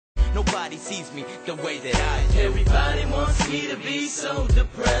nobody sees me the way that I do. Everybody wants me to be so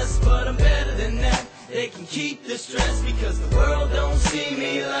depressed, but I'm better than that. They can keep the stress because the world don't see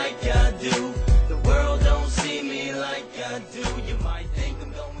me like I do. The world don't see me like I do. You might think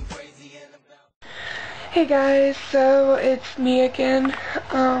I'm going crazy and about. Hey guys, so it's me again.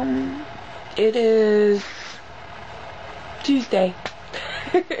 It is Tuesday.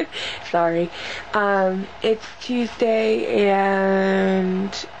 Sorry. It's Tuesday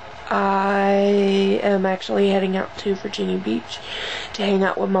and I am actually heading out to Virginia Beach to hang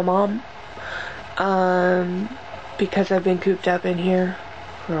out with my mom. Because I've been cooped up in here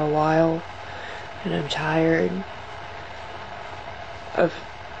for a while and I'm tired of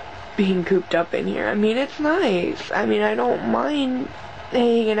being cooped up in here. I mean, it's nice. I mean, I don't mind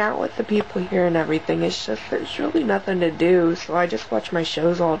hanging out with the people here and everything. It's just there's really nothing to do, so I just watch my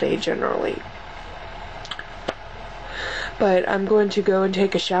shows all day generally. But I'm going to go and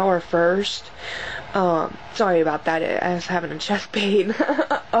take a shower first. Sorry about that. I was having a chest pain.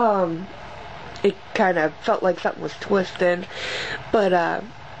 It kind of felt like something was twisting. But,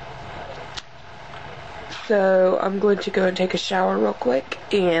 so I'm going to go and take a shower real quick,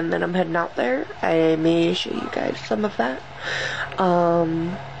 and then I'm heading out there. I may show you guys some of that.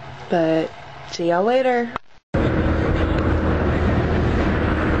 But see y'all later.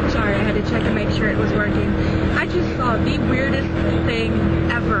 Sorry, I had to check and make sure it was working. I just saw the weirdest thing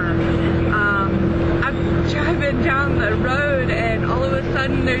ever. I'm driving down the road and all of a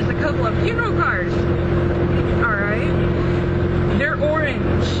sudden there's a couple of funeral cars. Alright? They're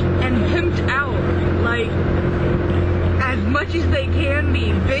orange and pimped out, like, as much as they can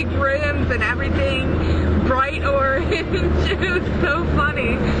be. Big rims and everything, bright orange. It was so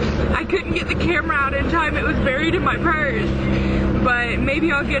funny. I couldn't get the camera out in time. It was buried in my purse. But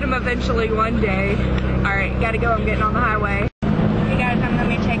maybe I'll get them eventually one day. Alright, gotta go. I'm getting on the highway. Hey guys, I'm gonna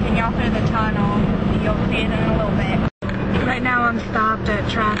be taking y'all through the tunnel. You'll see it in a little bit. Right now I'm stopped at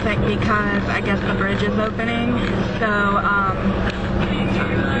traffic because I guess the bridge is opening. So,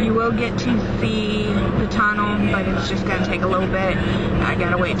 you will get to see the tunnel, but it's just gonna take a little bit. I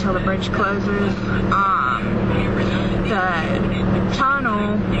gotta wait till the bridge closes. The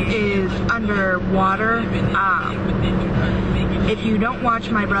tunnel is underwater. If you don't watch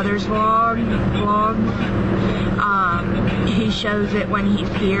my brother's vlogs, he shows it when he's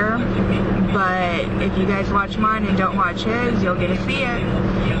here. But if you guys watch mine and don't watch his, you'll get to see it.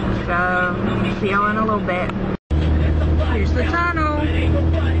 So, see y'all in a little bit. Here's the tunnel.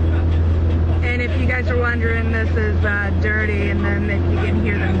 And if you guys are wondering, this is dirty, and then if you can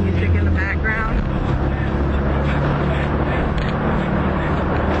hear the music in the background.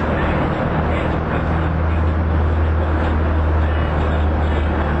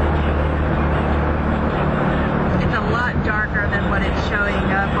 It's a lot darker than what it's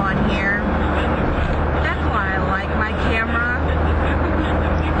showing up on here. That's why I like my camera.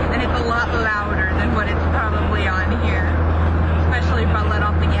 And it's a lot louder than what it's probably on here. Especially if I let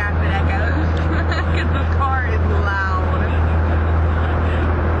off the gas, it echoes. Because the car is loud.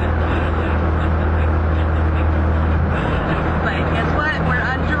 But guess what? We're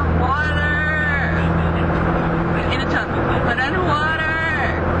underwater. In a tunnel, but underwater.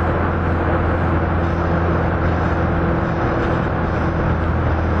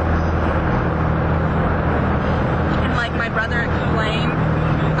 And like my brother explained,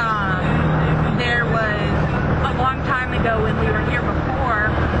 there was a long time ago when we were here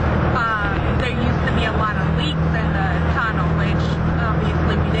before, there used to be a lot of leaks in the tunnel, which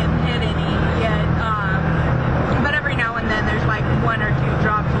obviously we didn't hit any yet, but every now and then there's like 1 or 2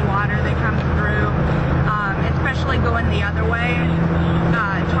 drops of water that comes through, especially going the other way,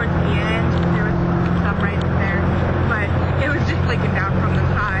 towards the end. There was some right there, but it was just leaking down from the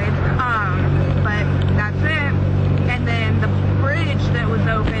side, but that's it. And then the bridge that was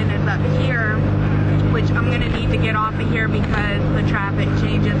open is up here, which I'm going to need to get off of here because the traffic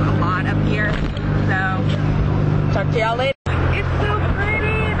changes a lot up here. So, talk to y'all later. It's so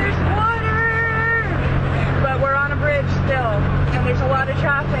pretty. There's water. But we're on a bridge still, and there's a lot of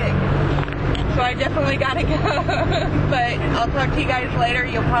traffic. So I definitely got to go. But I'll talk to you guys later.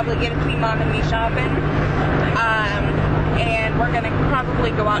 You'll probably get to see Mom and me shopping. And we're going to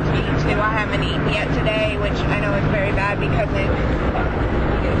probably go out to eat too. I haven't eaten yet today, which I know is very bad because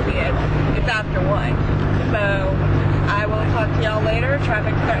it's after 1. So I will talk to y'all later.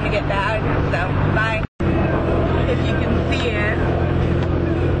 Traffic's starting to get bad, so bye. If you can see it.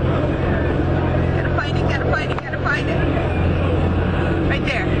 Gotta find it, gotta find it, gotta find it. Right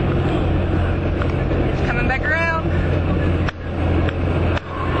there. It's coming back around.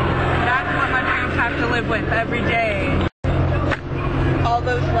 That's what my parents have to live with every day. All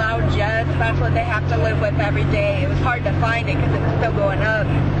those loud jets. That's what they have to live with every day. It was hard to find it because it was still going up,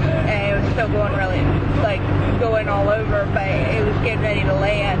 and it was still going really, like, going all over, but it was getting ready to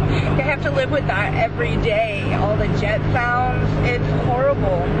land. They have to live with that every day, all the jet sounds. It's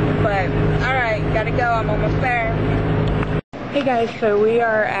horrible, but alright, gotta go, I'm almost there. Hey guys, so we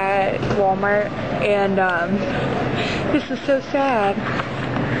are at Walmart, and this is so sad.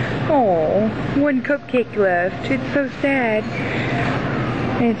 Oh, one cupcake left. It's so sad.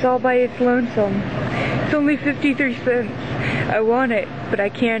 And it's all by its lonesome. It's only 53 cents. I want it, but I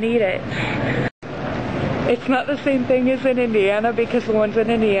can't eat it. It's not the same thing as in Indiana because the ones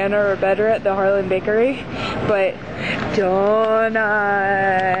in Indiana are better at the Harlan Bakery. But donuts.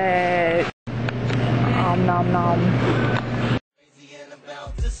 Nom nom.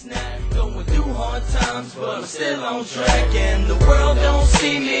 Going through hard times, but I'm still on track. And the world don't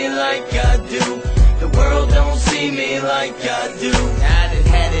see me like I do. The world don't see me like I do. I done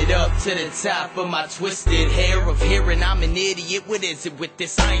had it up to the top of my twisted hair of hearing I'm an idiot. What is it with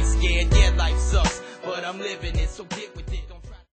this? I ain't scared. Yeah, life sucks, but I'm living it, so get with it.